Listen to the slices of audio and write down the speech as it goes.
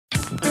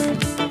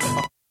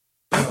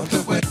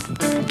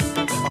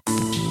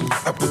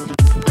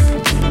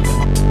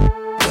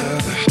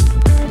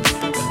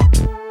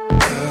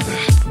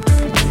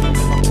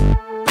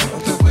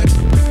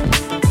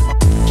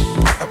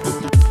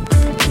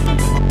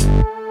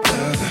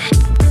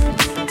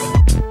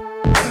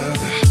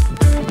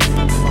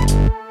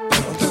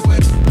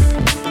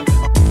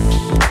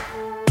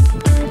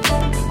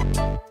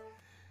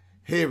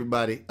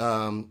everybody.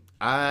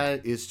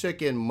 It's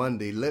check-in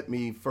Monday. Let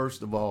me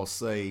first of all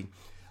say,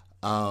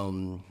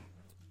 um,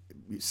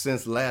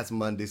 since last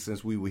Monday,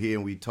 since we were here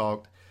and we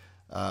talked,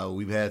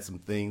 we've had some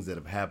things that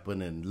have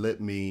happened, and let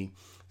me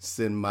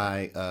send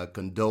my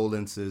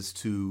condolences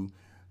to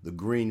the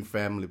Green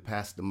family.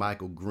 Pastor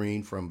Michael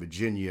Green from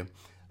Virginia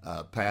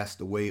passed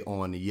away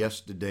on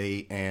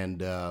yesterday, and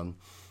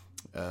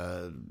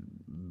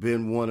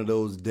been one of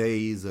those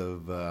days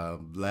of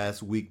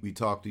last week we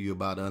talked to you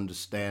about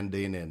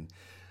understanding and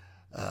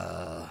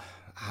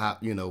how,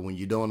 when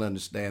you don't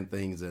understand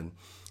things. And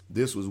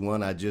this was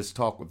one I just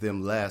talked with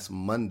him last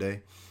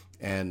Monday,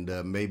 and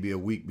maybe a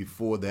week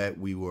before that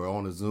we were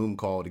on a Zoom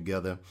call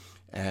together.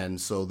 And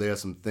so there are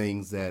some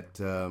things that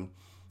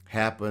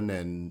happened,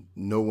 and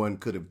no one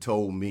could have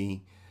told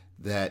me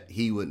that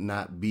he would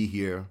not be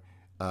here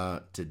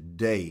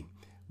today.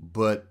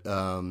 But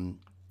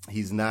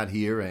he's not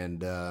here,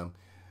 and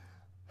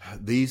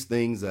these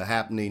things are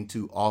happening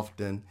too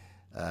often.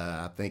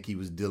 I think he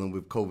was dealing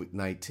with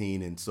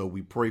COVID-19, and so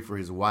we pray for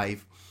his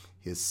wife,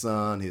 his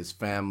son, his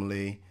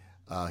family,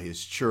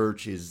 his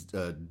church, his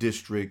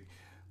district.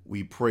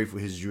 We pray for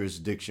his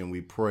jurisdiction. We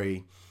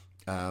pray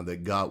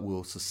that God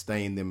will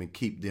sustain them and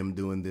keep them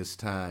during this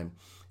time.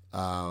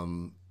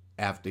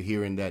 After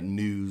hearing that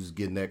news,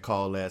 getting that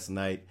call last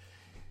night,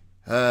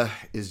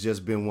 it's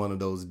just been one of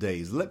those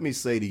days. Let me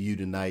say to you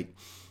tonight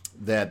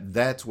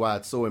that's why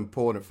it's so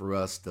important for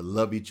us to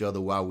love each other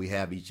while we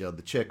have each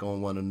other, check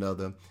on one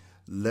another.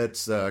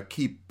 Let's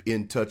keep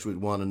in touch with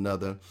one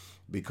another,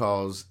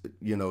 because,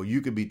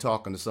 you could be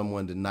talking to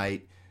someone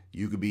tonight.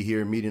 You could be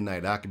hearing me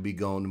tonight. I could be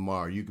gone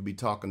tomorrow. You could be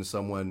talking to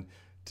someone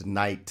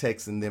tonight,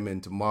 texting them,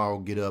 and tomorrow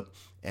get up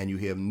and you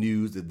have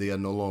news that they are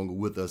no longer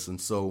with us. And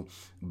so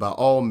by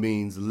all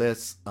means,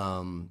 let's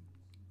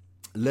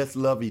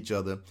love each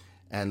other,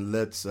 and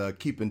let's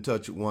keep in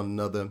touch with one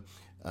another.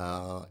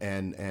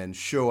 And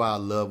show our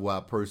love while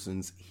a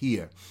person's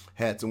here.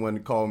 Had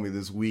someone call me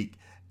this week,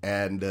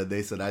 and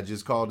they said, I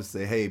just called to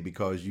say, hey,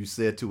 because you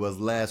said to us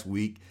last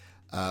week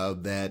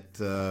that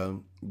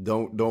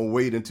don't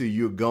wait until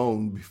you're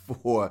gone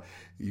before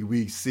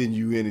we send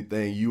you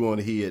anything. You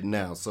want to hear it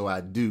now. So I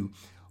do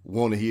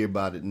want to hear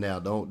about it now.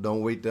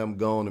 Don't wait till I'm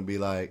gone and be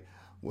like,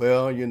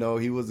 well,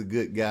 he was a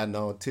good guy.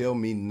 No, tell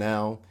me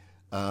now,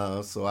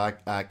 so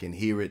I can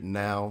hear it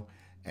now.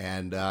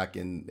 And I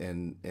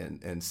can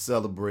and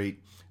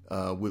celebrate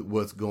with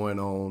what's going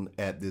on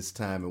at this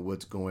time and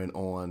what's going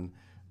on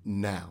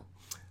now.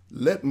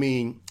 Let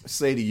me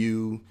say to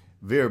you,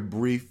 very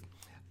brief,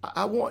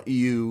 I want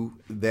you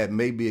that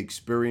may be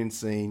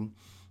experiencing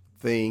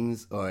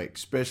things, or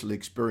especially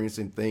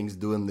experiencing things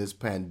during this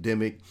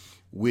pandemic,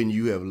 when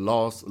you have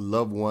lost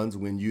loved ones,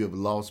 when you have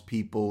lost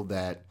people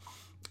that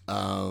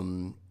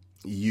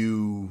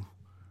you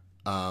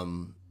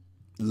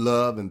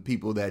love and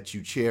people that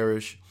you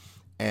cherish.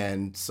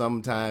 And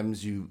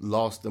sometimes you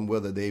lost them,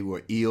 whether they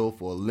were ill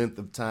for a length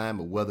of time,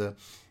 or whether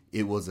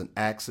it was an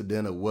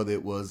accident, or whether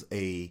it was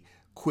a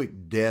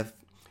quick death,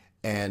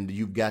 and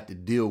you've got to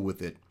deal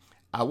with it.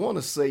 I want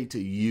to say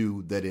to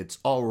you that it's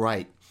all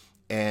right,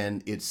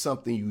 and it's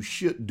something you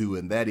should do,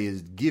 and that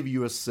is give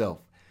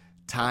yourself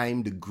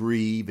time to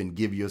grieve and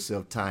give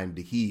yourself time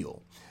to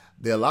heal.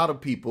 There are a lot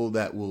of people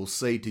that will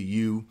say to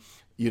you,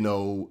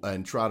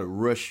 and try to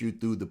rush you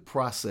through the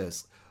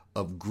process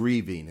of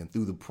grieving and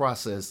through the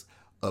process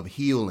of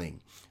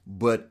healing,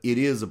 but it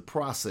is a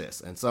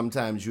process, and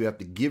sometimes you have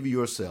to give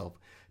yourself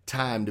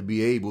time to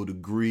be able to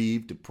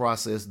grieve, to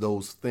process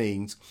those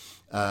things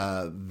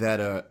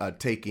that are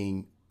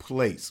taking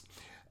place.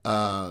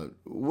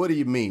 What do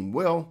you mean?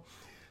 Well,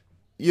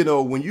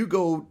 when you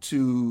go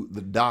to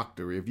the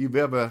doctor, if you've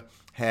ever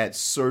had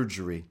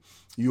surgery,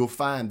 you'll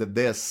find that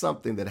there's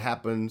something that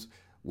happens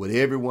with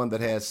everyone that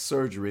has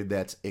surgery,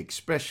 that's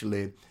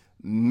especially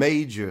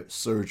major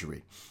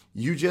surgery.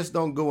 You just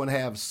don't go and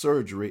have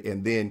surgery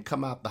and then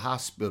come out the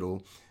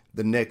hospital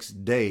the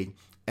next day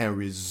and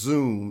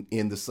resume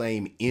in the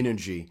same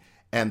energy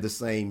and the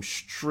same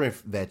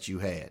strength that you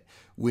had.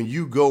 When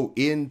you go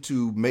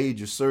into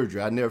major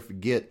surgery, I never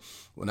forget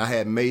when I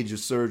had major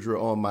surgery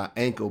on my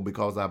ankle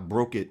because I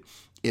broke it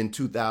in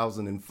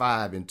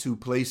 2005 in two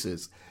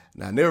places.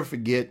 And I never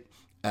forget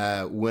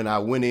when I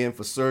went in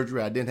for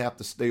surgery, I didn't have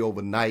to stay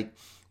overnight,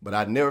 but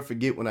I never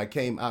forget when I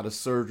came out of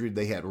surgery,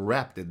 they had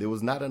wrapped it. There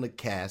was not in a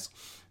cast.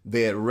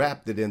 They had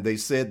wrapped it, and they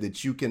said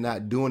that you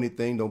cannot do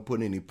anything. Don't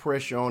put any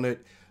pressure on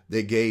it.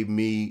 They gave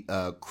me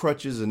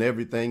crutches and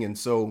everything. And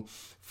so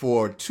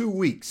for about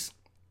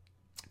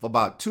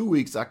 2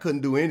 weeks, I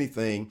couldn't do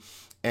anything.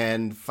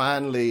 And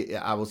finally,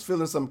 I was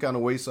feeling some kind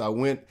of way. So I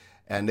went,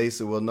 and they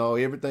said, well, no,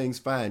 everything's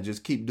fine.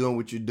 Just keep doing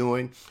what you're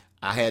doing.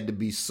 I had to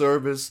be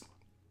serviced.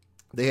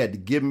 They had to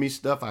give me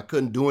stuff. I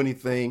couldn't do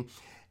anything.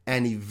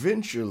 And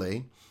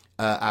eventually,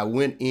 I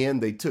went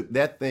in. They took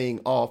that thing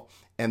off,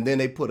 and then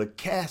they put a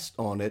cast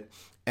on it.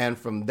 And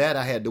from that,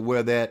 I had to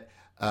wear that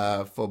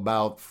for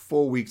about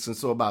 4 weeks. And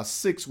so about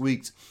 6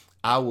 weeks,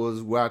 I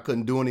was where I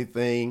couldn't do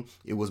anything.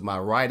 It was my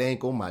right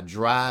ankle, my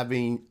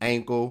driving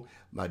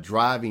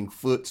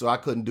foot. So I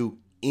couldn't do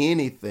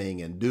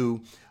anything and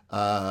do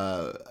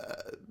uh,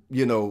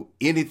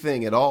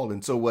 anything at all.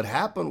 And so what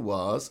happened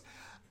was,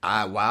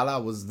 while I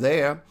was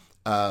there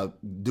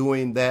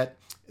doing that,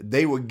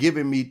 they were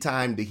giving me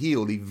time to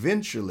heal.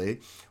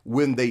 Eventually,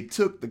 when they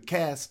took the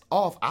cast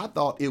off, I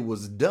thought it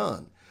was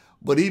done.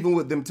 But even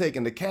with them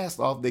taking the cast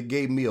off, they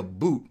gave me a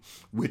boot,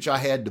 which I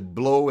had to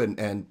blow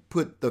and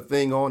put the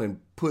thing on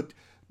and put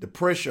the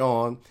pressure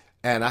on.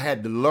 And I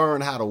had to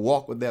learn how to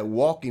walk with that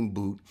walking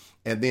boot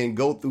and then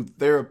go through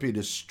therapy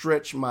to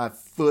stretch my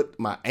foot,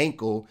 my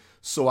ankle,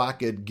 so I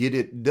could get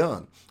it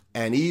done.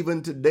 And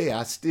even today,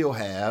 I still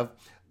have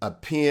a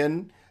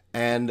pin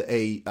and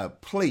a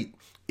plate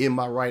in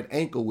my right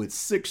ankle with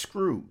 6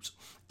 screws.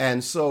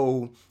 And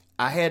so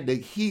I had to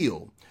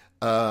heal.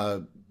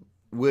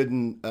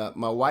 When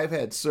my wife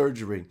had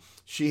surgery,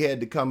 she had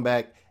to come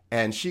back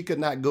and she could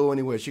not go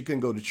anywhere. She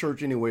couldn't go to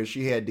church anywhere.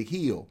 She had to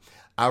heal.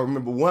 I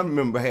remember one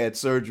member had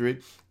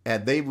surgery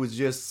and they was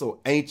just so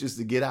anxious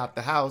to get out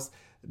the house.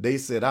 They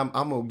said, I'm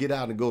going to get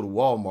out and go to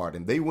Walmart.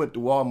 And they went to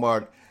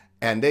Walmart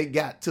and they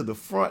got to the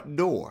front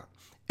door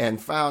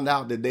and found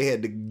out that they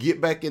had to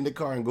get back in the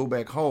car and go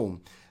back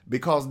home,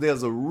 because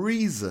there's a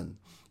reason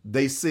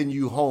they send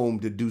you home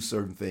to do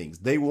certain things.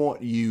 They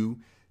want you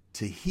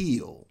to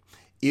heal.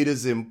 It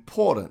is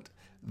important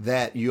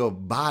that your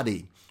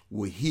body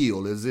will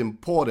heal. It's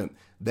important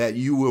that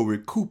you will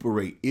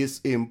recuperate. It's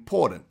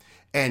important.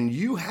 And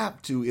you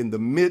have to, in the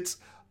midst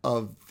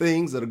of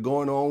things that are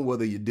going on,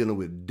 whether you're dealing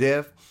with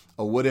death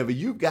or whatever,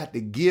 you've got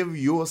to give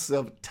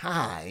yourself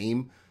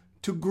time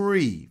to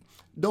grieve.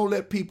 Don't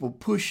let people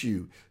push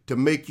you to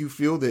make you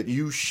feel that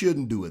you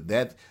shouldn't do it,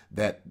 that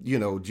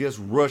just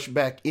rush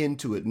back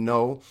into it.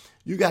 No,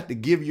 you got to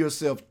give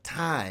yourself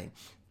time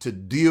to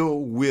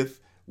deal with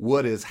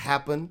what has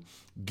happened.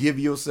 Give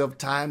yourself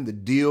time to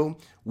deal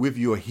with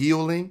your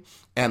healing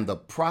and the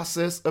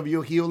process of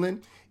your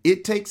healing.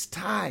 It takes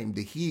time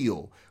to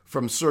heal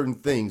from certain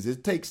things.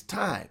 It takes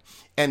time.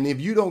 And if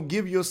you don't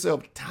give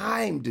yourself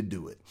time to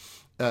do it,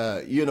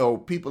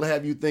 people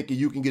have you thinking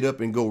you can get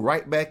up and go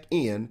right back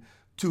in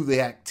to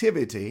the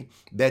activity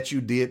that you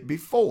did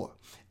before.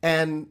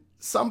 And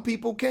some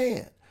people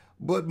can,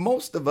 but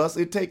most of us,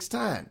 it takes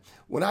time.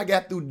 When I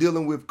got through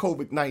dealing with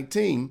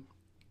COVID-19,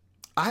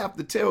 I have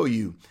to tell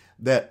you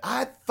that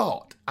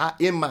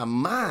in my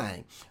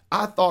mind,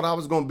 I thought I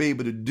was going to be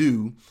able to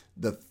do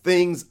the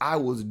things I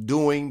was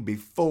doing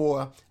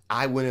before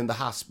I went in the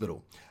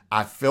hospital.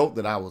 I felt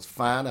that I was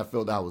fine. I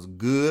felt I was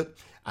good.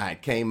 I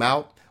came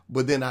out.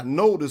 But then I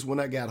noticed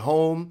when I got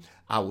home,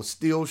 I was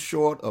still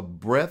short of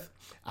breath.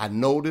 I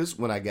noticed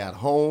when I got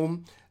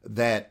home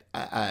that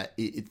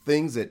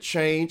things had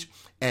changed.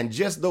 And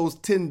just those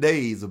 10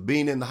 days of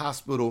being in the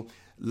hospital,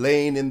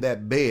 laying in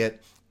that bed,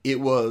 it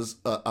was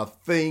a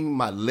thing.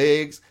 My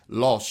legs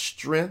lost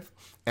strength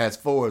as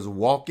far as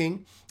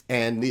walking.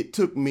 And it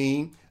took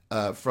me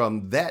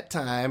from that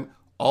time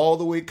all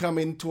the way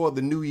coming toward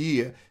the new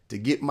year to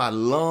get my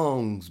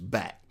lungs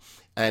back.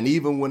 And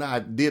even when I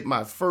did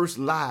my first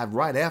live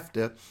right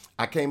after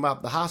I came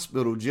out the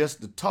hospital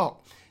just to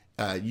talk,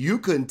 you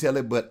couldn't tell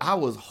it, but I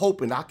was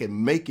hoping I could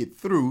make it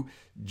through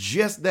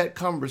just that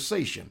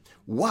conversation.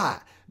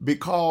 Why?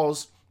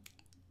 Because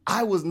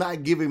I was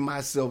not giving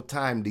myself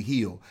time to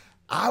heal.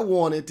 I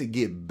wanted to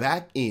get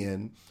back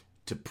in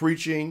to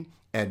preaching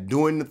and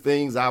doing the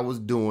things I was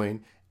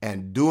doing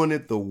and doing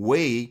it the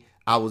way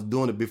I was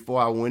doing it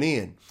before I went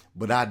in.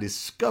 But I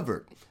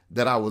discovered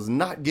that I was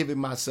not giving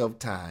myself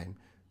time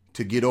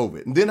to get over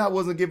it. And then I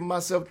wasn't giving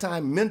myself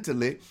time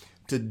mentally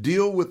to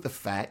deal with the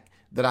fact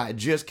that I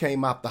just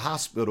came out the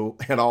hospital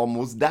and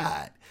almost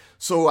died.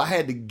 So I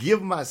had to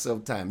give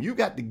myself time. You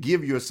got to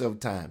give yourself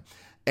time.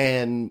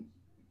 And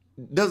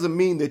doesn't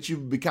mean that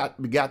you've got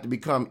to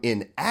become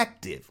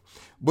inactive,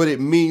 but it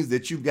means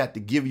that you've got to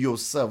give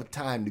yourself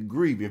time to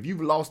grieve. If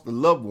you've lost a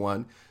loved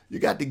one, you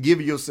got to give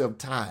yourself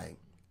time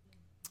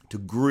to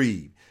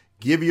grieve.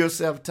 Give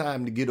yourself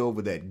time to get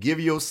over that. Give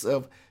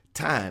yourself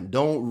time.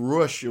 Don't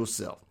rush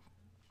yourself.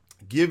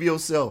 Give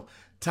yourself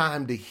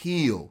time to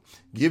heal.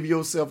 Give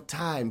yourself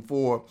time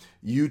for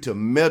you to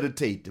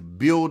meditate, to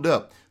build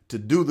up, to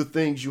do the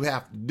things you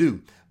have to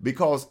do.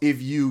 Because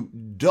if you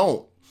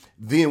don't,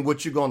 then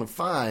what you're going to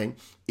find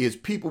is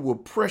people will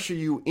pressure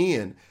you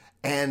in,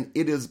 and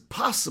it is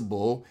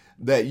possible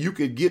that you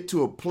could get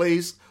to a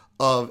place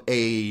of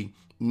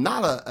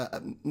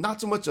not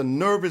so much a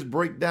nervous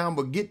breakdown,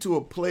 but get to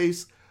a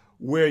place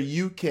where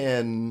you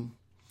can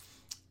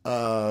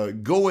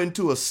go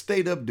into a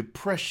state of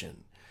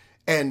depression,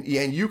 and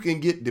you can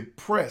get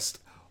depressed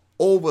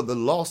over the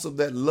loss of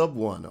that loved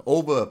one,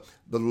 over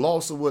the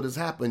loss of what has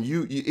happened.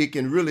 It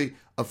can really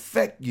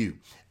affect you.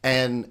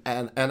 And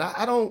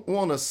I don't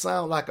want to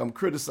sound like I'm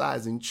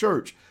criticizing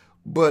church,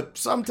 but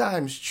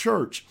sometimes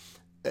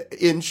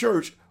in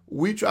church,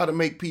 we try to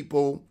make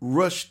people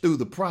rush through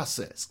the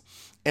process,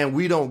 and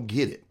we don't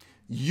get it.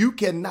 You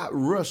cannot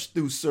rush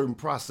through certain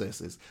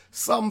processes.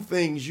 Some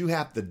things you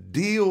have to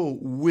deal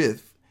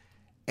with,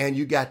 and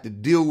you got to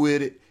deal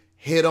with it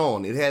head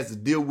on. It has to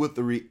deal with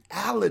the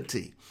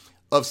reality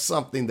of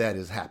something that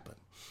has happened.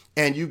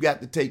 And you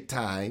got to take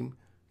time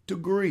to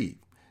grieve.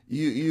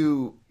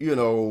 You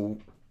know,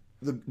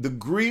 the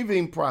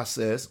grieving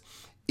process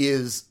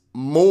is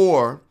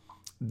more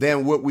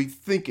than what we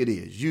think it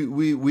is.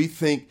 We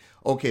think,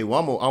 okay, well,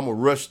 I'm gonna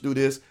rush through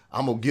this.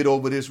 I'm gonna get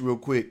over this real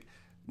quick.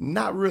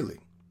 Not really.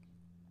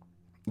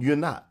 You're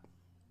not.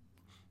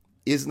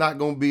 It's not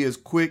gonna be as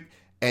quick,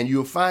 and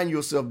you'll find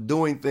yourself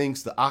doing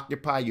things to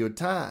occupy your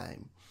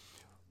time.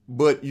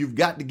 But you've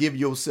got to give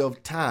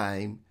yourself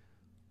time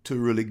to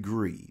really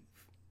grieve.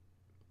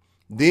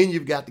 Then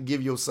you've got to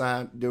give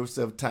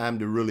yourself time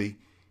to really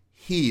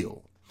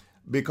heal.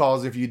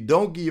 Because if you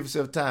don't give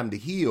yourself time to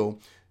heal,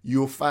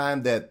 you'll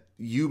find that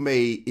you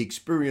may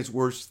experience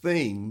worse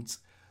things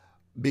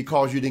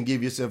because you didn't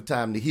give yourself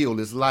time to heal.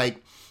 It's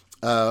like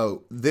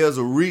there's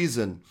a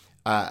reason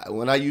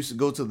when I used to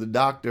go to the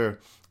doctor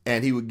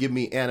and he would give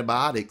me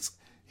antibiotics,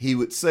 he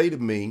would say to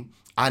me,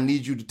 I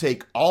need you to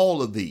take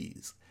all of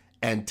these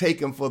and take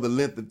them for the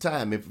length of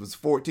time. If it was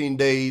 14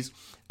 days,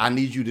 I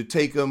need you to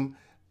take them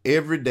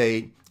every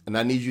day, and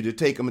I need you to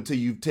take them until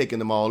you've taken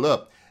them all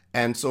up.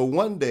 And so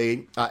one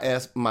day I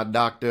asked my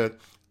doctor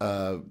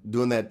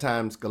during that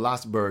time,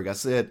 Scholasberg, I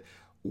said,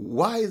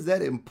 why is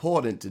that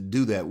important to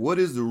do that? What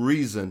is the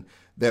reason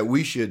that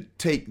we should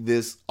take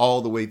this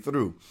all the way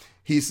through?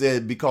 He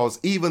said, because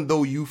even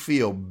though you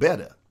feel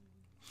better,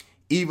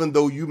 even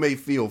though you may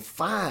feel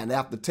fine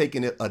after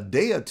taking it a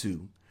day or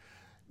two,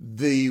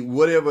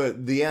 whatever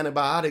the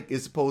antibiotic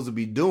is supposed to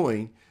be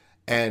doing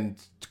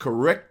and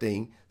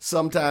correcting,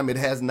 sometime it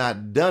has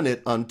not done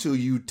it until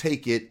you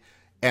take it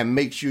and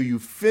make sure you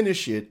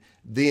finish it.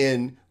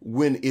 Then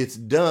when it's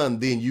done,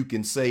 then you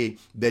can say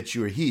that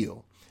you're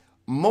healed.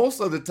 Most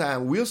of the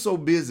time, we're so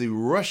busy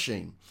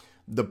rushing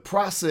the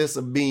process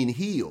of being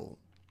healed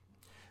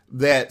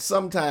that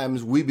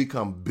sometimes we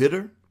become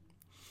bitter,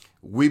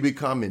 we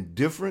become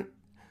indifferent,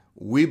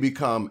 we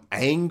become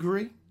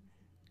angry.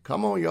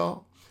 Come on,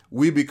 y'all.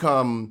 We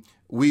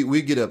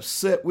get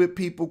upset with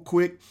people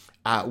quick.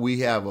 We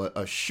have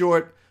a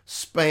short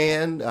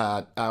span.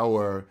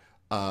 Our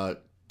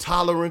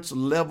tolerance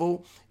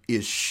level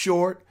is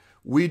short.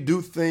 We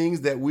do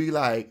things that we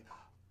like,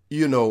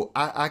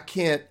 I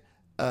can't.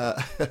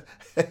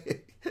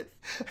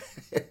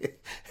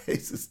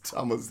 Jesus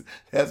Thomas,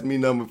 that's me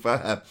number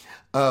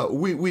 5.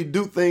 We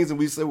do things and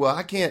we say, well,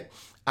 I can't.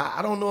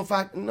 I don't know if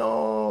I.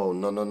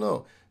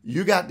 No.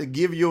 You got to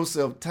give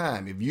yourself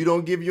time. If you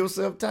don't give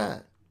yourself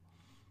time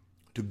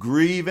to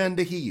grieve and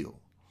to heal,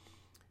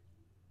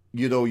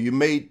 you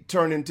may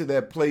turn into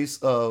that place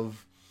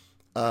of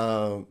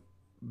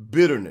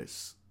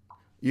bitterness,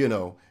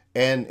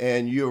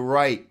 and you're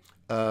right,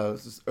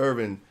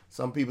 Irvin.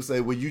 Some people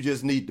say, well, you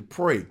just need to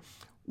pray.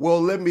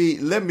 Well, let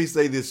me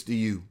say this to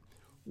you.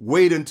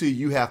 Wait until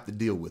you have to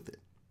deal with it.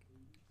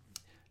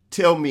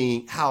 Tell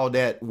me how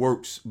that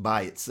works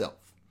by itself.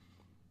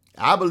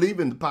 I believe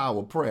in the power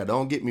of prayer.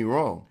 Don't get me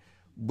wrong.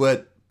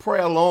 But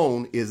prayer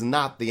alone is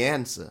not the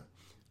answer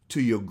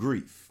to your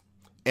grief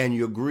and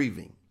your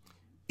grieving.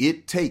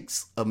 It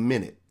takes a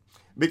minute.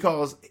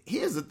 Because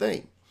here's the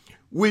thing.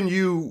 When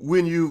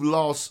you've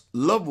lost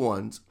loved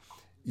ones,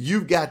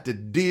 you've got to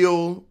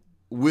deal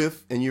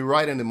with, and you're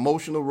right, an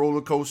emotional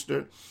roller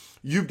coaster.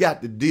 You've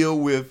got to deal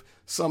with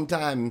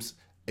sometimes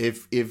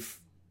if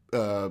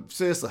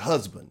say it's a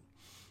husband,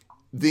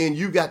 then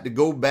you got to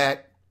go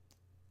back,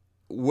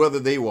 whether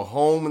they were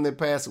home and they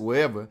passed or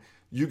wherever,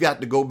 you got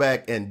to go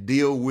back and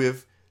deal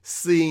with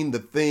seeing the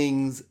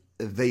things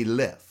they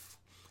left,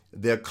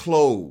 their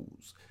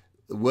clothes,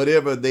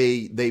 whatever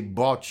they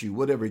bought you,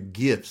 whatever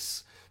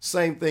gifts.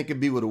 Same thing could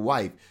be with a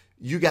wife.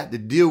 You got to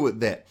deal with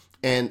that.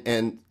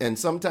 And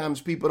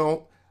sometimes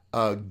people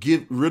don't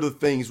get rid of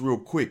things real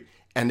quick,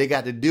 and they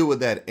got to deal with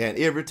that. And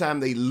every time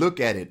they look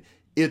at it,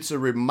 it's a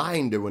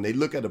reminder. When they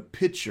look at a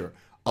picture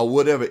or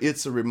whatever,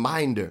 it's a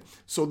reminder.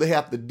 So they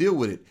have to deal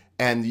with it.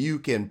 And you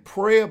can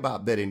pray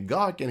about that, and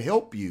God can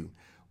help you,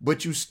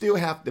 but you still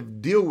have to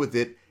deal with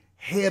it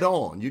head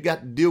on. You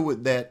got to deal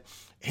with that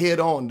head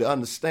on to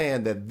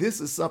understand that this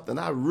is something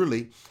I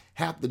really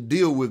have to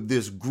deal with,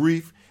 this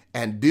grief,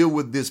 and deal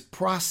with this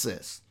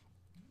process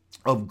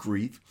of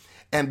grief.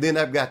 And then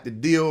I've got to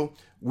deal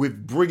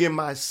with bringing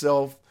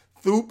myself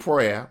through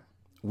prayer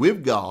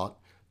with God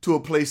to a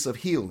place of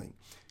healing,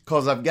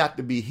 because I've got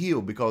to be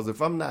healed. Because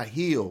if I'm not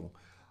healed,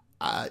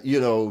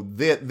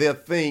 there are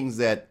things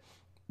that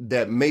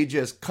may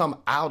just come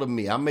out of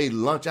me. I may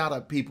lunch out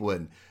at people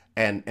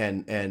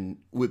and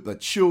with the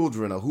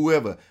children or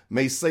whoever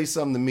may say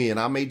something to me, and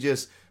I may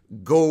just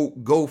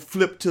go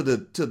flip to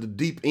the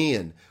deep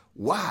end.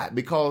 Why?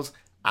 Because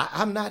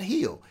I'm not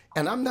healed.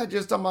 And I'm not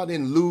just talking about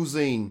in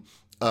losing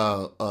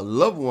a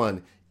loved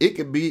one. It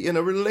could be in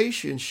a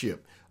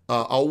relationship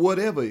or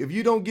whatever. If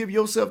you don't give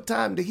yourself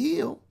time to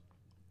heal,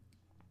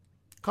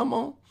 come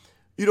on,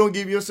 you don't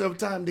give yourself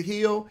time to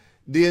heal,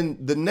 then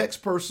the next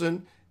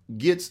person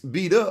gets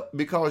beat up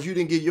because you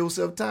didn't give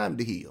yourself time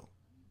to heal.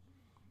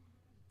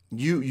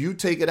 You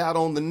take it out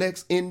on the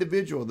next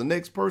individual, the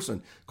next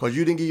person, because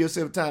you didn't give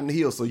yourself time to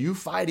heal. So you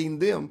fighting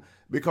them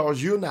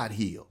because you're not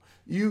healed.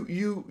 You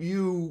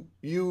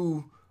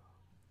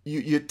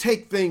you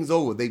take things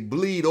over. They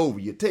bleed over.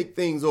 You take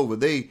things over.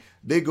 They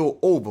go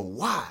over.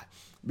 Why?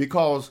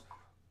 Because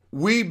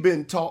we've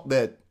been taught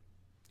that,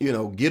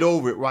 get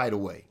over it right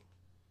away.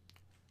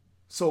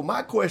 So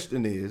my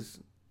question is,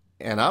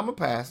 and I'm a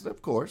pastor,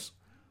 of course,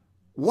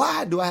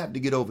 why do I have to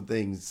get over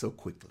things so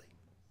quickly?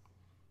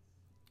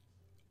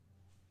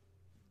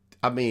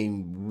 I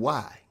mean,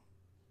 why?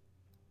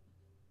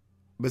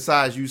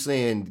 Besides you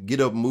saying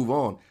get up and move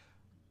on,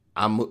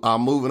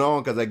 I'm moving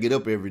on because I get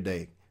up every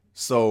day.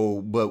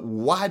 So, but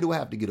why do I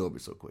have to get over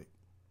it so quick?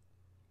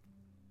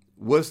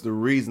 What's the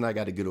reason I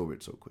got to get over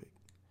it so quick?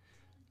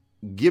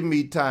 Give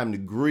me time to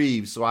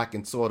grieve so I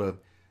can sort of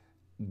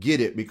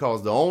get it,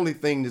 because the only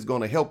thing that's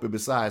going to help it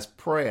besides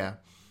prayer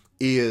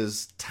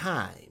is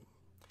time.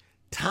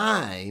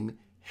 Time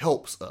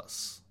helps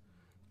us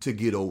to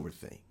get over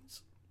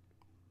things.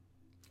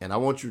 And I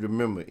want you to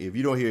remember, if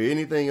you don't hear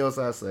anything else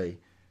I say,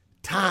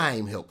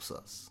 time helps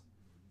us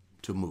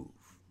to move.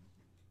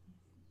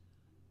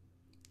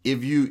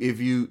 If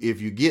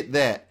you get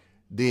that,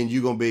 then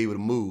you're going to be able to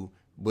move.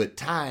 But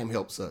time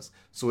helps us.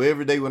 So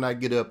every day when I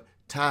get up,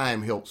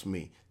 time helps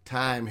me.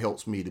 Time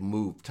helps me to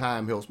move.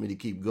 Time helps me to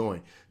keep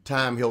going.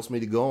 Time helps me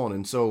to go on.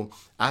 And so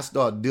I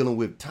start dealing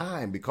with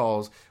time,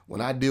 because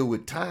when I deal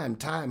with time,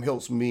 time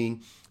helps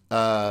me,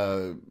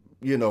 to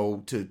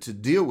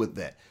deal with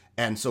that.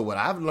 And so what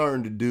I've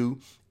learned to do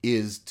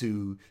is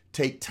to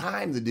take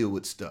time to deal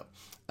with stuff.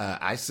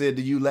 I said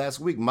to you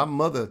last week, my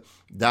mother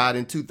died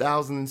in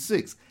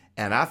 2006.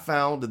 And I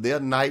found that there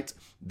are nights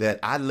that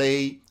I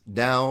lay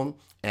down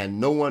and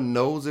no one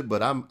knows it,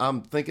 but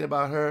I'm thinking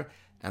about her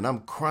and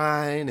I'm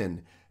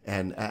crying,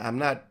 and I'm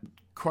not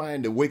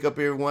crying to wake up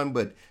everyone,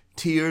 but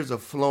tears are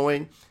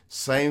flowing.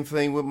 Same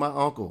thing with my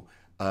uncle.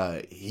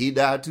 He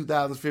died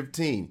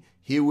 2015.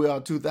 Here we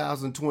are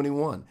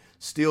 2021,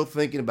 still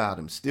thinking about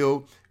him,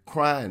 still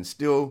crying,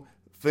 still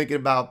thinking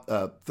about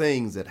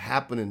things that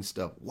happen and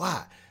stuff.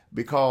 Why?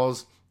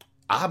 Because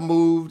I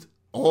moved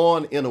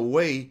on in a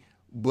way,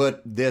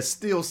 but there's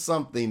still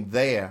something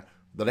there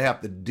that I have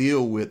to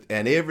deal with.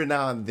 And every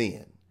now and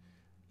then,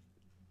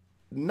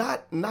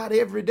 not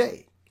every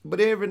day,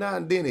 but every now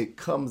and then it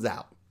comes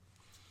out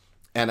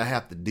and I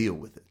have to deal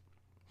with it.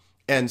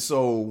 And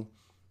so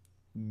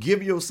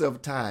give yourself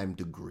time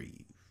to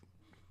grieve.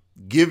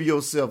 Give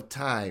yourself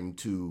time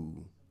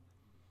to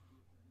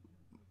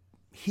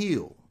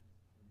heal,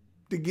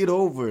 to get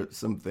over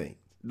some things.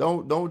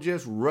 Don't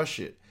just rush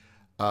it.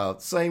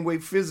 Same way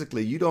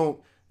physically, you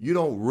don't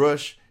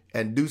rush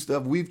and do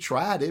stuff. We've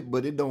tried it,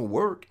 but it don't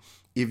work.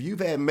 If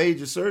you've had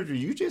major surgery,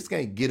 you just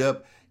can't get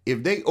up.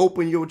 If they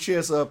open your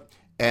chest up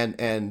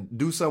and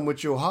do something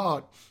with your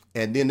heart,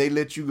 and then they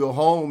let you go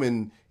home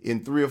in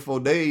 3 or 4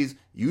 days,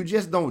 you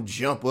just don't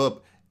jump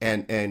up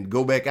and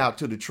go back out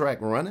to the track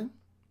running.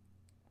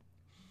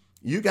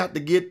 You got to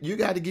give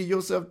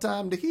yourself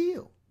time to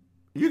heal.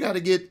 You got to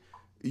get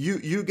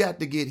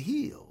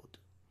healed.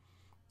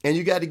 And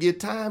you got to get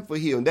time for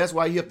healing. That's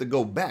why you have to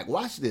go back.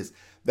 Watch this.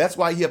 That's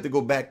why you have to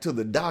go back to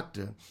the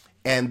doctor,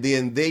 and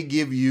then they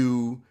give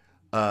you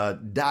a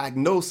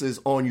diagnosis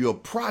on your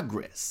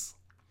progress.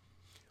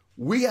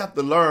 We have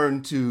to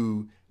learn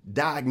to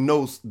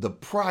diagnose the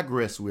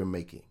progress we're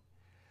making.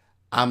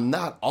 I'm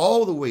not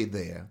all the way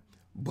there,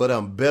 but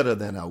I'm better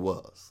than I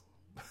was.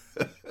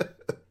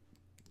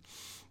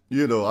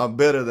 I'm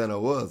better than I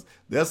was.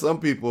 There's some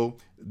people,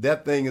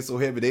 that thing is so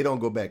heavy, they don't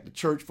go back to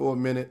church for a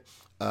minute.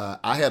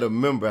 I had a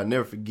member, I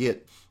never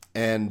forget,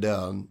 and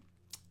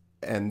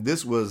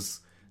this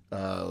was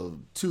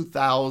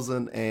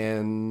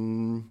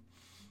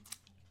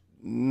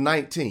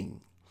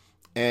 2019,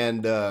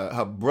 and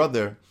her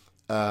brother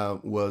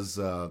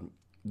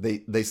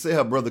they say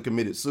her brother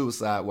committed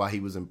suicide while he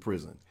was in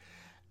prison.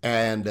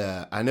 And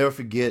I never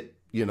forget,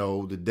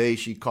 the day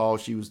she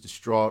called, she was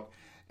distraught.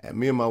 And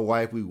me and my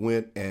wife, we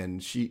went,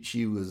 and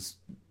she was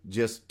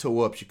just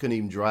tore up. She couldn't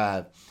even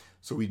drive.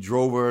 So we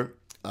drove her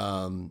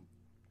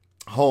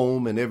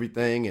home and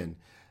everything.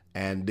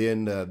 And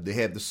then they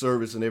had the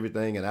service and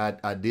everything. And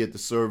I did the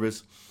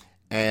service.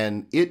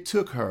 And it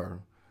took her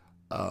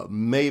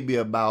maybe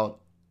about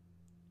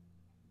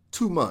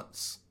 2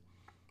 months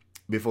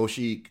before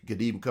she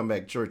could even come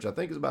back to church. I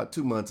think it was about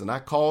 2 months. And I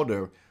called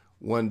her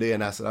one day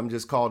and I said, I'm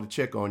just called to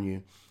check on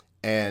you.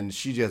 And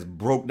she just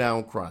broke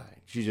down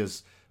crying. She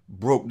just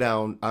broke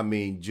down,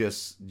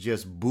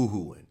 just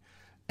boo-hooing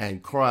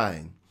and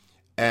crying.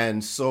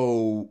 And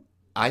so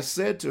I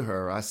said to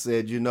her,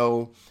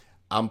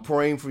 I'm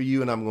praying for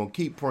you and I'm going to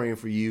keep praying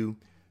for you.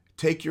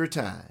 Take your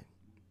time.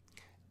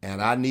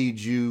 And I need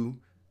you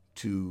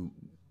to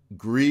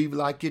grieve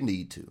like you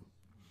need to.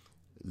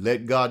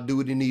 Let God do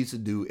what he needs to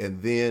do.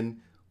 And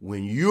then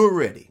when you're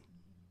ready,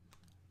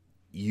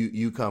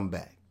 you come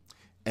back.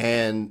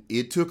 And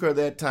it took her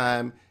that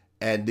time.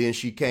 And then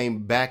she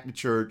came back to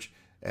church.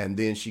 And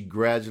then she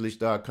gradually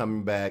started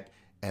coming back.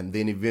 And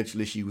then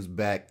eventually she was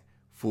back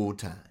full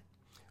time.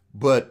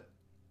 But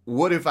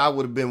what if I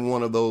would have been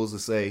one of those to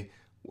say,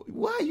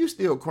 why are you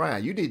still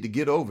crying? You need to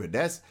get over it.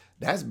 That's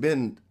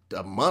been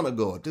a month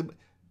ago.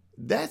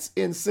 That's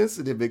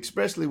insensitive,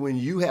 especially when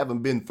you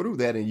haven't been through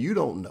that and you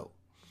don't know.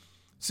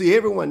 See,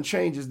 everyone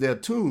changes their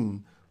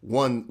tune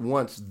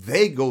once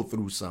they go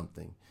through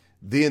something.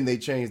 Then they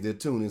change their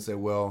tune and say,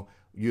 "Well,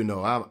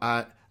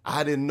 I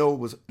didn't know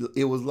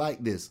it was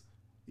like this."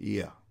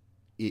 Yeah,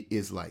 it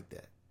is like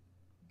that.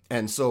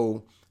 And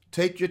so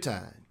take your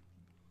time.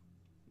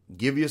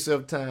 Give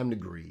yourself time to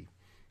grieve.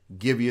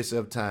 Give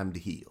yourself time to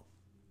heal.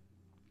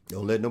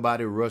 Don't let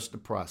nobody rush the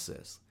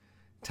process.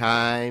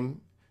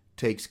 Time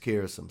takes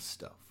care of some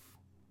stuff.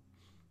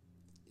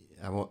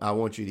 I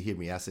want you to hear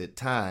me. I said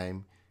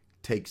time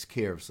takes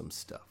care of some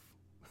stuff.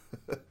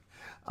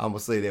 I'm going to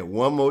say that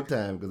one more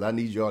time because I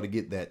need y'all to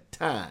get that.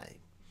 Time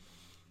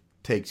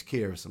takes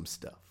care of some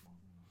stuff.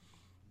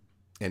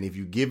 And if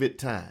you give it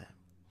time,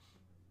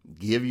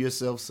 give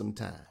yourself some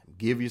time.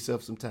 Give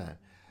yourself some time.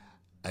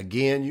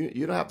 Again,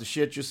 you don't have to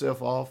shut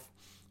yourself off.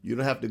 You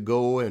don't have to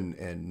go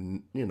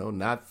and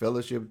not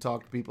fellowship,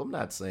 talk to people. I'm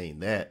not saying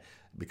that.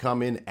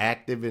 Become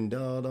inactive and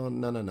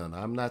no.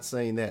 I'm not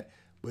saying that.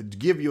 But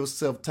give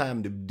yourself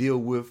time to deal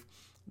with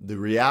the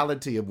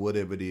reality of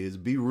whatever it is.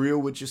 Be real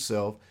with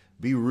yourself.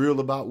 Be real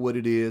about what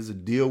it is.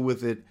 Deal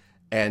with it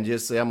and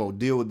just say, I'm going to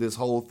deal with this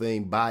whole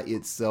thing by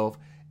itself.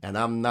 And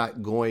I'm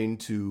not going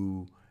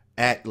to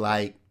act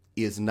like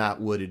it's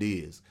not what it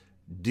is.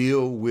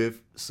 Deal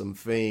with some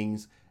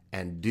things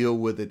and deal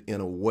with it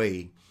in a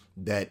way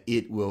that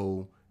it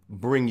will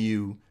bring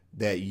you,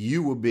 that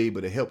you will be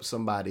able to help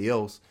somebody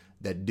else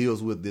that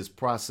deals with this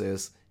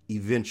process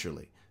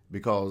eventually.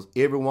 Because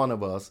every one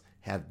of us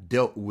have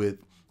dealt with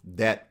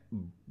that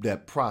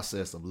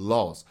process of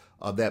loss,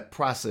 or that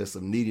process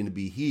of needing to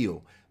be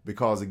healed.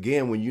 Because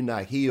again, when you're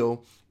not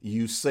healed,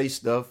 you say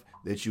stuff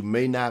that you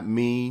may not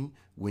mean.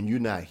 When you're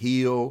not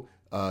healed,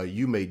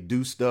 you may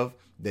do stuff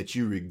that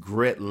you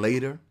regret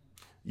later.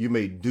 You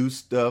may do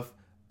stuff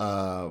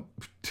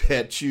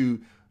that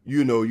you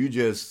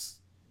just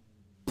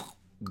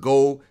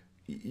go.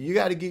 You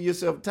got to give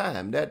yourself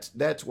time.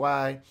 That's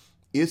why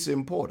it's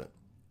important.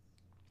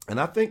 And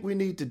I think we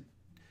need to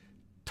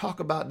talk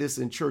about this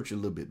in church a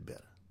little bit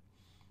better.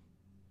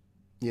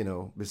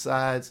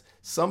 Besides,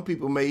 some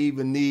people may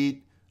even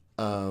need,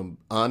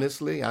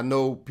 honestly, I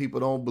know people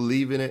don't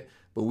believe in it,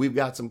 but we've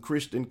got some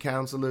Christian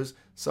counselors.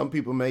 Some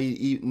people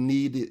may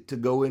need it to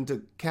go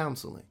into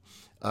counseling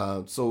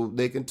so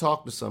they can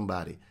talk to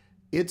somebody.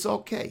 It's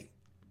okay.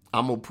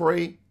 I'm going to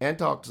pray and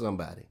talk to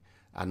somebody.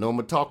 I know I'm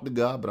going to talk to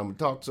God, but I'm going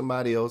to talk to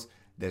somebody else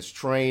that's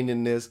trained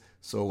in this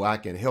so I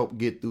can help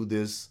get through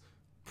this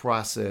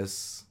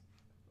process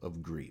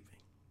of grieving.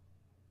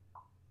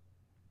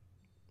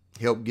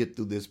 Help get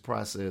through this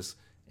process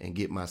and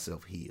get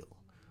myself healed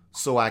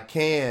so I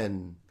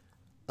can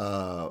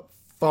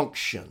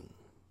function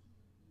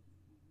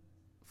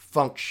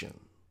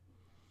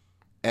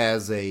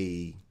as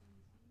a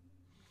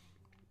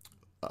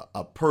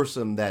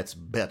person that's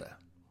better.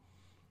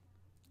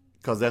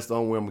 Because that's the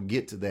only way I'm going to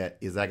get to that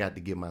is I got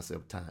to give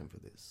myself time for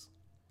this.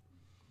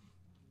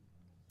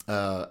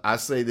 I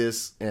say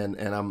this and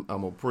I'm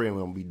going to pray and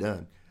I'm going to be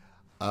done.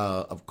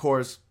 Of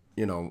course,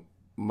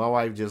 my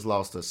wife just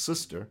lost her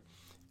sister.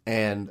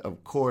 And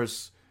of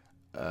course,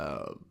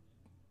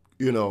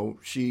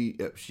 she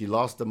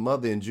lost her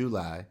mother in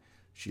July.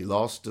 She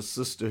lost her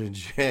sister in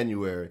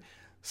January.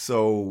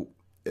 So,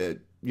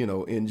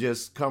 in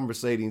just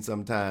conversating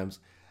sometimes,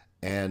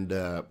 and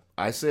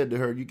I said to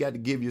her, you got to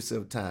give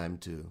yourself time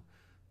to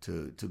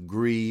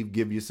grieve.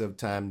 Give yourself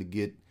time to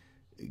get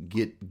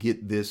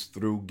this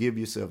through. Give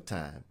yourself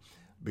time,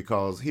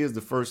 because here's the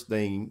first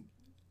thing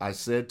I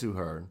said to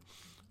her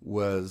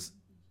was,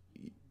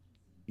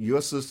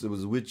 your sister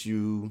was with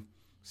you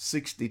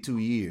 62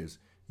 years.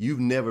 You've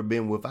never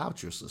been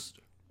without your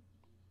sister.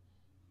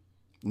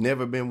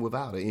 Never been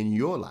without her in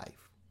your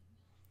life.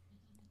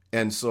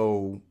 And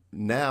so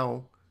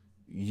now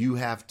you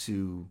have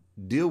to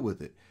deal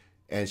with it.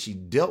 And she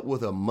dealt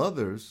with her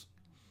mother's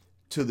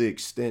to the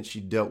extent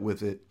she dealt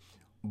with it.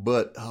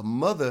 But her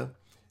mother,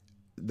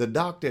 the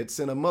doctor had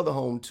sent her mother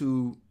home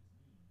 2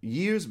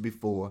 years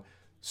before.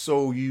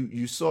 So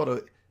you sort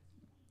of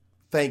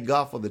thank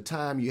God for the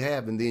time you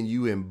have, and then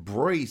you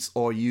embrace,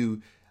 or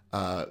you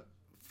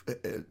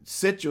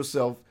set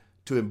yourself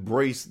to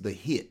embrace the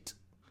hit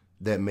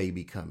that may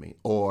be coming,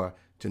 or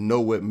to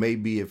know what may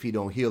be, if he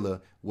don't heal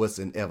her, what's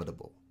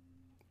inevitable.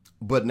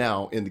 But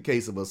now, in the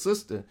case of her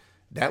sister,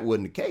 that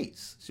wasn't the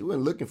case. We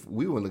weren't looking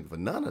for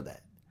none of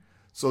that.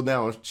 So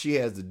now she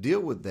has to deal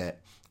with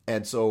that.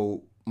 And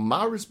so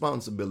my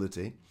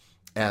responsibility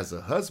as a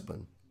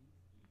husband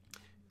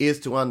is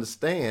to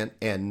understand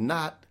and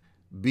not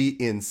be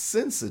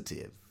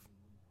insensitive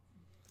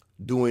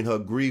during her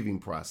grieving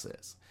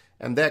process.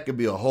 And that could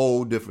be a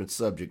whole different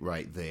subject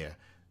right there.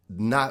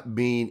 Not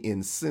being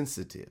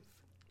insensitive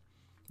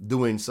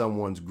during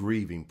someone's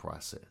grieving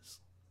process.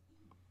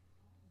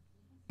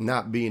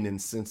 Not being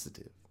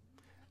insensitive.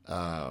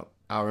 I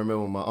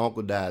remember when my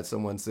uncle died,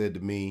 someone said to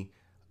me,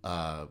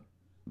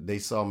 they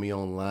saw me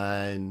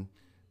online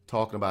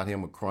talking about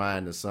him or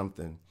crying or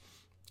something.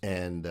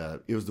 And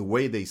it was the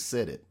way they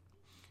said it.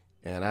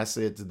 And I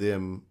said to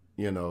them,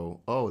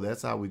 oh,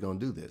 that's how we gonna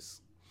do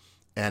this.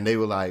 And they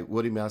were like,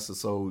 what do you mean? I said,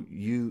 so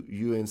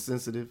you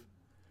insensitive?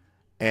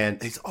 And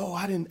they said, oh,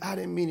 I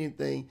didn't mean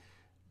anything.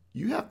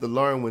 You have to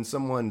learn when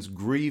someone's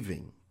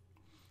grieving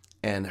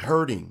and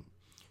hurting,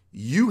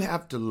 you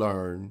have to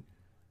learn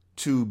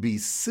to be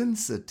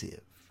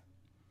sensitive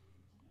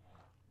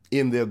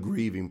in their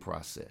grieving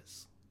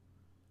process.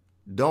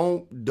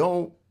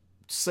 Don't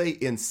say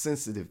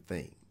insensitive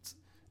things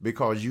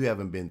because you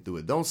haven't been through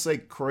it. Don't say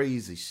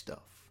crazy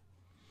stuff.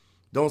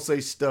 Don't say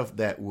stuff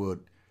that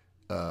would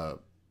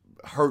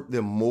hurt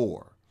them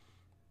more.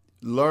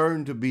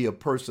 Learn to be a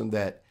person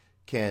that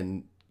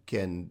can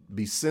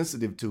be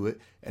sensitive to it.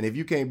 And if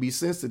you can't be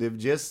sensitive,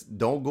 just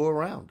don't go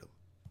around them.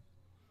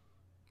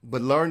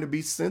 But learn to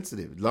be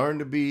sensitive. Learn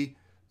to be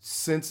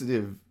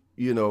sensitive,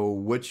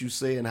 what you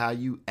say and how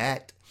you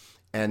act.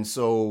 And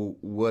so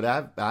what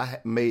I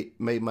made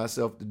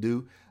myself to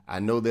do, I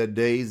know there are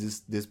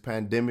days this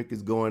pandemic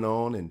is going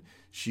on, and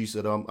she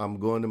said, I'm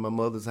going to my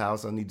mother's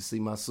house. I need to see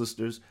my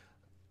sisters.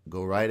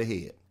 Go right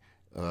ahead.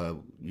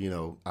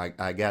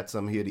 I got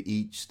something here to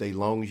eat. Stay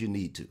long as you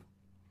need to.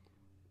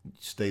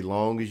 Stay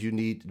long as you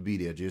need to be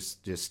there.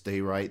 Just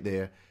stay right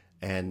there.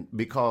 And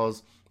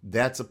because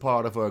that's a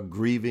part of her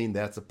grieving,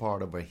 that's a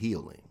part of her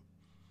healing.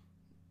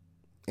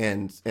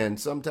 And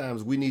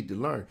sometimes we need to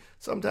learn.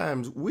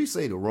 Sometimes we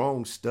say the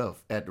wrong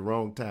stuff at the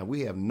wrong time.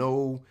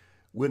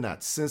 We're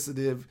not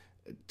sensitive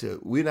to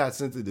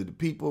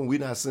people, and we're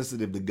not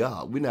sensitive to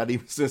God. We're not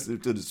even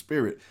sensitive to the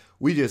Spirit.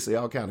 We just say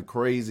all kind of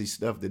crazy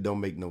stuff that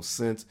don't make no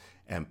sense,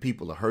 and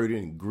people are hurting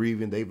and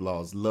grieving. They've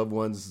lost loved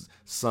ones,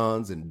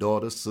 sons and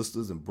daughters,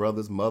 sisters and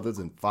brothers, mothers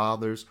and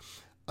fathers.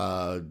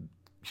 Cut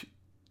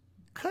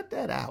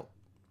that out.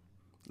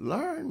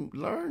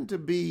 Learn to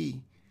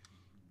be,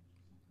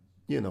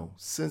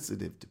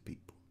 sensitive to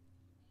people.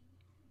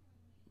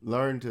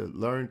 Learn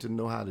to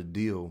know how to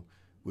deal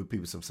with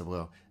people. Some say,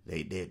 well,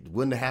 they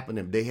wouldn't have happened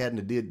if they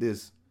hadn't did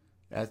this.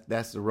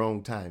 That's the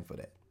wrong time for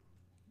that.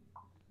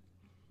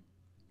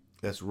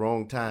 That's the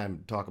wrong time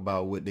to talk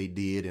about what they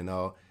did and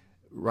all.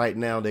 Right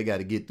now, they got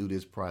to get through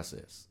this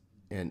process.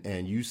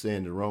 And you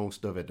saying the wrong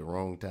stuff at the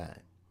wrong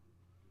time.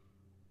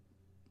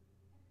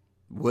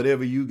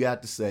 Whatever you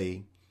got to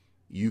say,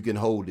 you can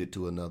hold it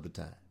to another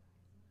time.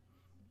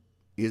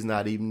 It's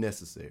not even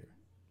necessary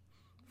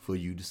for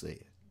you to say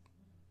it.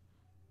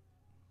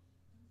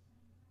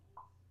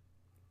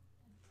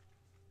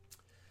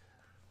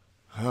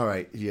 All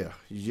right, yeah,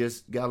 you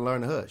just got to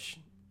learn to hush.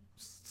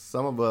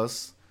 Some of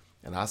us,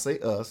 and I say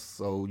us,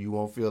 so you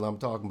won't feel I'm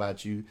talking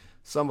about you,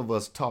 some of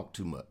us talk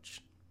too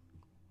much.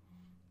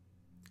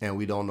 And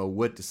we don't know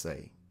what to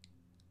say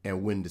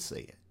and when to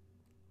say it.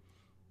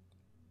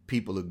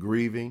 People are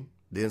grieving,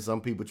 then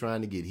some people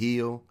trying to get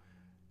healed,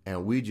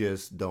 and we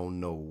just don't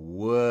know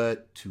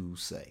what to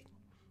say.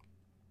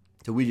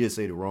 So we just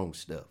say the wrong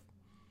stuff.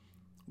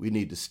 We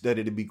need to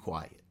study to be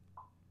quiet.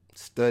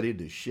 Study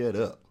to shut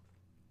up.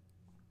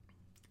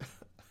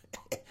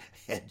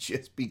 And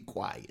just be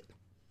quiet.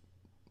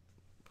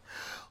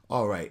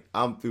 All right,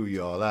 I'm through,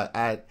 y'all.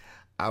 I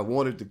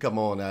wanted to come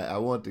on. I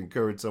wanted to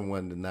encourage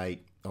someone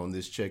tonight on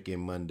this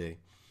check-in Monday.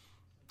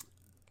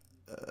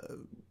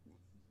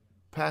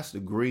 Pastor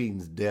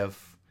Green's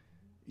death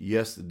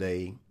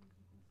yesterday,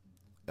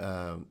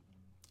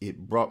 it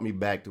brought me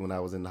back to when I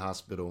was in the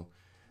hospital.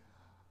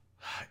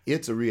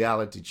 It's a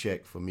reality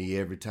check for me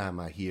every time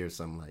I hear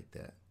something like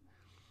that.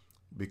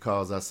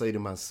 Because I say to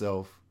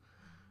myself,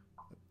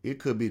 it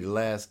could be the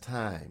last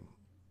time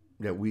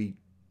that we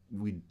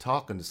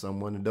talking to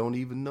someone and don't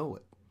even know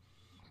it.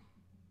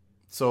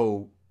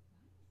 So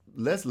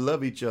let's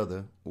love each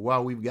other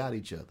while we've got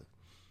each other.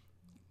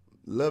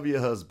 Love your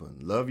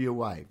husband, love your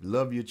wife,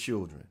 love your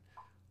children,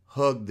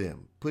 hug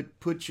them,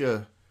 put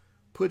your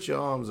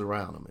arms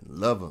around them and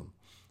love them,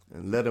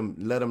 and let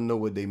them know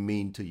what they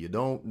mean to you.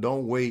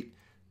 Don't wait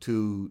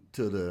to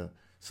the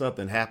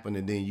something happen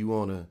and then you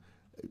want to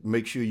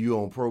make sure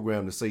you're on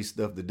program to say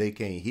stuff that they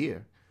can't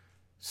hear.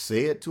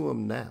 Say it to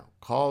them now.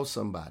 Call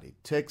somebody,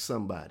 text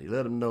somebody,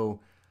 let them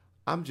know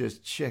I'm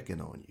just checking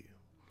on you.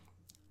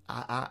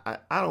 I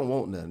don't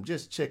want nothing.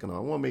 Just checking on. I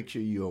want to make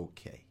sure you're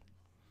okay.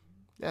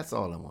 That's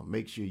all I want.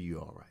 Make sure you're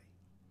all right.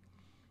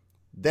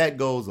 That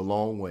goes a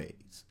long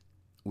ways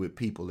with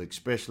people,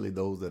 especially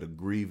those that are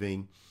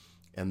grieving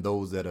and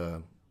those that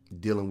are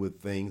dealing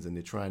with things and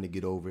they're trying to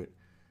get over it.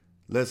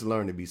 Let's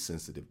learn to be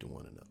sensitive to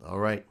one another. All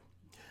right.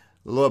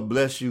 The Lord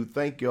bless you.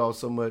 Thank you all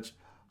so much.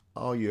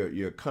 All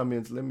your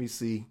comments. Let me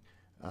see.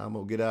 I'm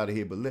gonna get out of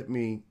here, but let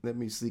me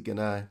see. Can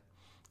I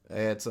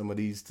add some of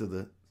these to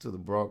the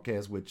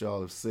broadcast, which y'all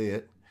have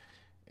said,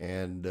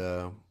 and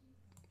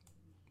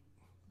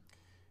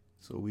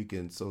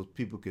so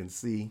people can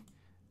see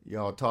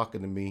y'all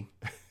talking to me,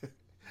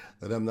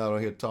 that I'm not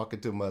on here talking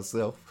to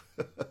myself.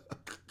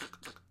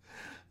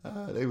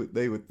 They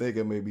would think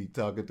I may be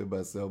talking to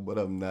myself, but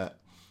I'm not.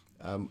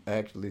 I'm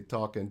actually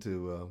talking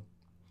to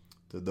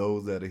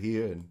those that are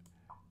here,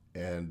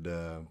 and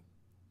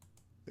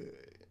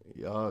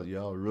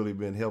y'all really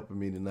been helping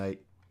me tonight.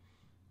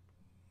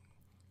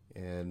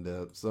 And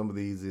some of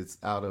these, it's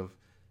out of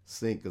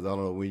sync because I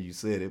don't know when you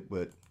said it,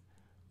 but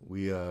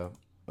we are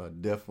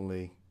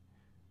definitely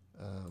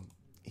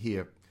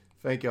here.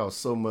 Thank y'all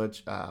so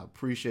much. I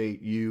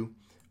appreciate you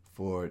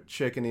for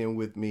checking in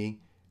with me.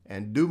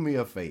 And do me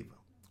a favor.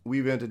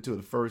 We've entered to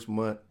the first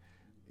month.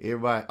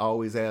 Everybody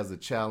always has a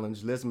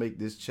challenge. Let's make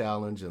this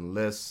challenge and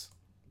let's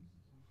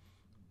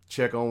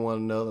check on one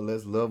another.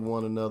 Let's love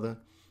one another.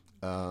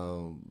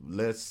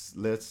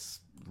 Let's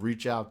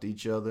reach out to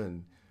each other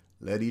and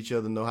let each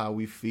other know how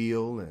we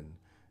feel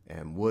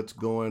and what's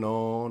going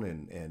on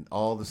and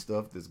all the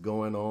stuff that's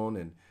going on.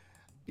 And,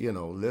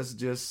 let's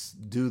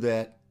just do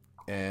that.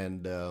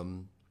 And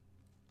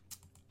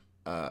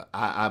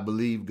I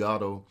believe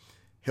God will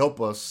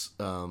help us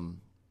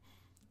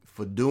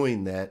for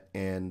doing that.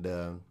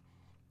 And,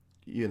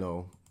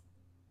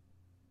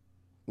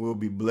 we'll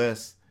be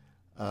blessed.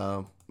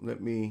 All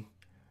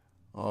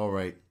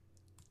right.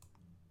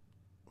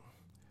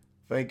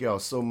 Thank y'all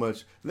so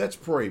much. Let's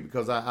pray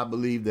because I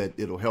believe that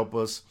it'll help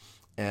us.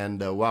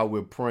 And while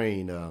we're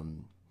praying,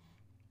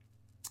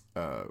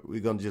 we're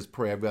going to just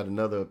pray. I've got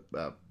another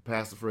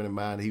pastor friend of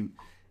mine. He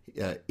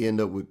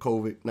ended up with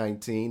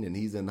COVID-19 and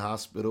he's in the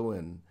hospital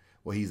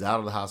he's out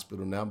of the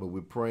hospital now, but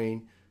we're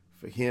praying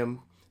for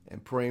him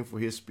and praying for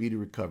his speedy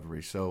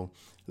recovery. So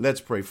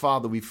let's pray.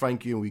 Father, we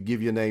thank you and we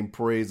give your name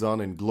praise,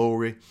 honor, and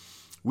glory.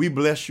 We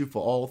bless you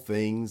for all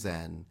things,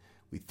 and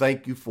we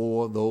thank you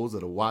for those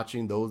that are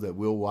watching, those that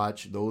will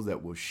watch, those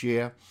that will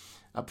share.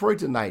 I pray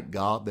tonight,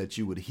 God, that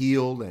you would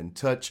heal and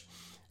touch,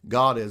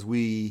 God, as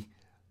we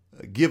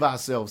give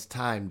ourselves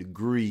time to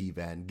grieve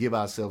and give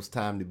ourselves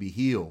time to be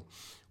healed.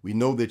 We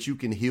know that you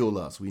can heal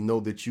us. We know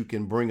that you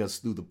can bring us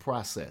through the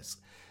process.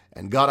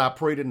 And God, I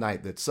pray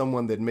tonight that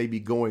someone that may be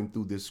going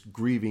through this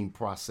grieving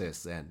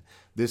process and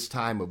this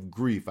time of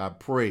grief, I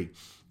pray,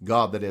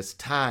 God, that as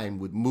time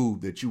would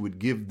move, that you would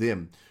give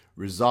them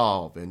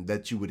resolve and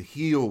that you would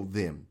heal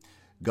them,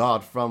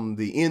 God, from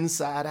the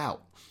inside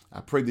out.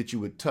 I pray that you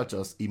would touch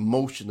us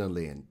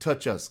emotionally and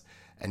touch us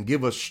and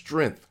give us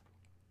strength,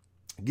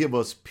 give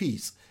us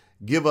peace,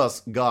 give us,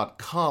 God,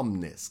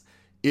 calmness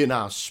in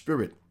our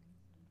spirit.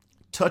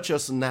 Touch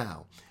us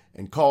now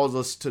and cause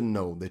us to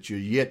know that you're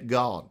yet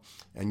God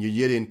and you're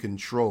yet in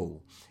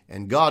control.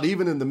 And God,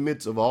 even in the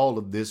midst of all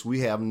of this,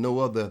 we have no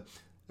other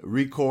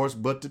recourse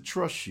but to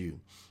trust you.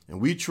 And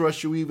we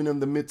trust you even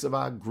in the midst of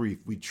our grief.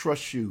 We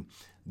trust you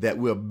that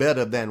we're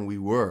better than we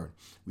were.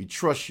 We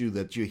trust you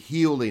that you're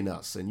healing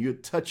us and you're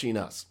touching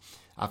us.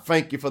 I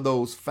thank you for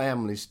those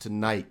families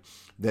tonight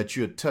that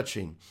you're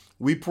touching.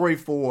 We pray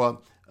for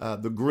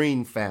the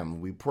Green family.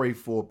 We pray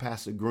for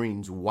Pastor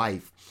Green's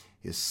wife,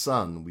 his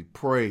son. We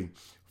pray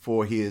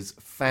for his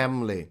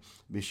family,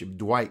 Bishop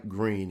Dwight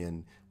Green,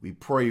 and we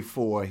pray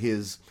for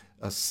his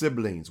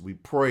siblings. We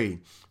pray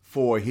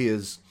for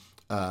his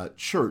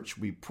church.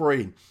 We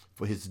pray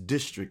for his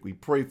district. We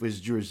pray for his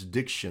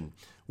jurisdiction.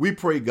 We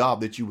pray,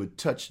 God, that you would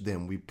touch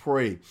them. We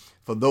pray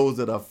for those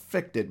that are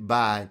affected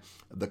by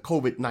the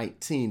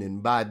COVID-19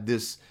 and by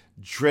this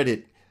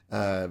dreaded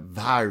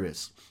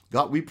virus.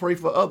 God, we pray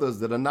for others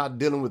that are not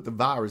dealing with the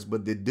virus,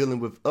 but they're dealing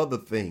with other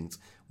things.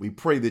 We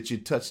pray that you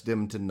touch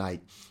them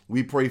tonight.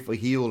 We pray for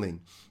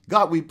healing.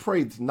 God, we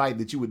pray tonight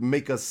that you would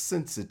make us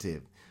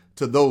sensitive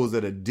to those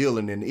that are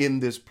dealing and in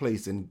this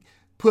place and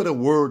put a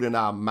word in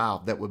our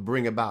mouth that would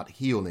bring about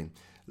healing.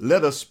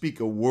 Let us speak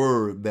a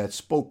word that's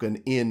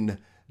spoken in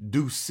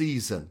due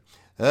season.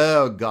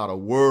 Oh, God, a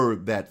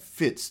word that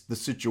fits the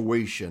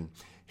situation.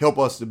 Help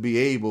us to be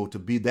able to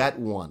be that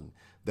one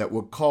that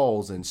will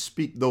cause and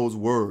speak those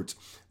words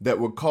that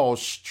will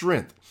cause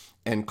strength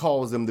and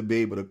cause them to be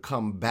able to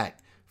come back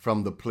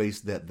from the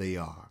place that they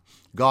are.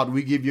 God,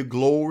 we give you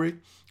glory,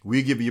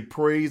 we give you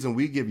praise, and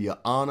we give you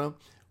honor.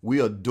 We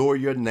adore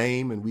your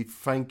name and we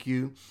thank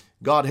you.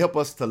 God, help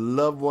us to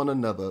love one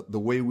another the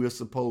way we're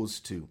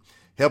supposed to.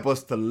 Help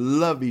us to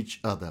love each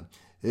other.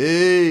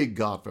 Hey,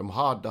 God, from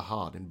heart to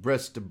heart and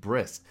breast to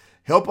breast.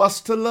 Help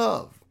us to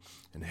love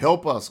and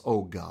help us,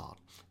 oh God.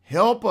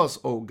 Help us,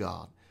 oh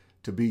God,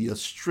 to be a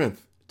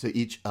strength to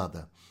each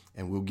other.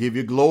 And we'll give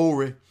you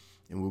glory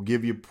and we'll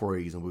give you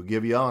praise and we'll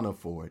give you honor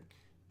for it.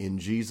 In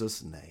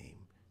Jesus'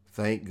 name,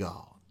 thank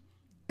God.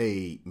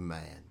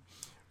 Amen.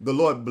 The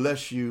Lord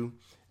bless you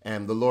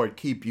and the Lord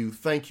keep you.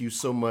 Thank you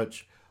so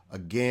much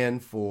again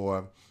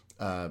for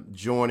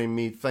joining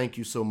me. Thank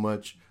you so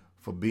much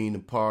for being a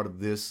part of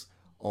this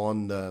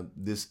on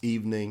this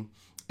evening.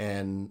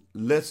 And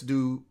let's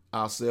do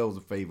ourselves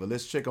a favor.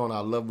 Let's check on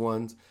our loved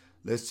ones.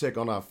 Let's check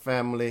on our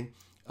family.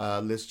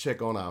 Let's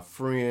check on our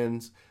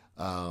friends.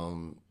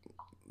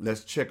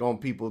 Let's check on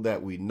people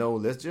that we know.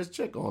 Let's just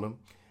check on them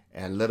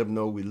and let them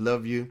know we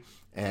love you.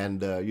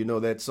 And you know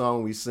that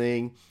song we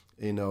sing,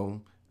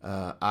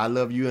 I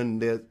love you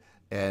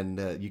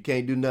and you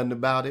can't do nothing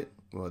about it.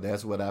 Well,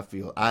 that's what I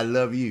feel. I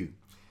love you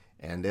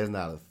and there's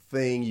not a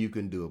thing you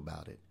can do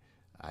about it.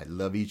 I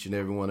love each and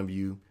every one of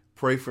you.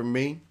 Pray for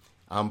me.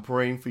 I'm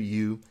praying for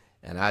you.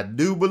 And I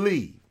do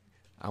believe,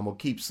 I'm going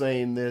to keep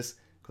saying this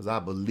because I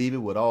believe it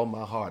with all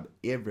my heart,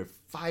 every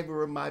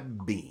fiber of my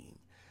being.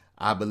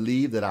 I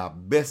believe that our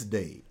best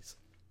days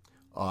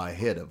are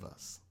ahead of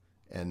us.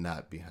 and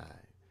not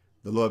behind.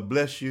 The Lord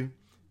bless you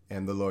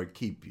and the Lord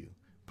keep you.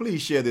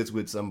 Please share this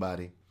with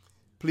somebody.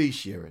 Please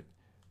share it.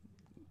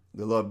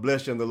 The Lord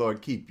bless you and the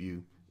Lord keep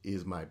you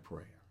is my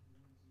prayer.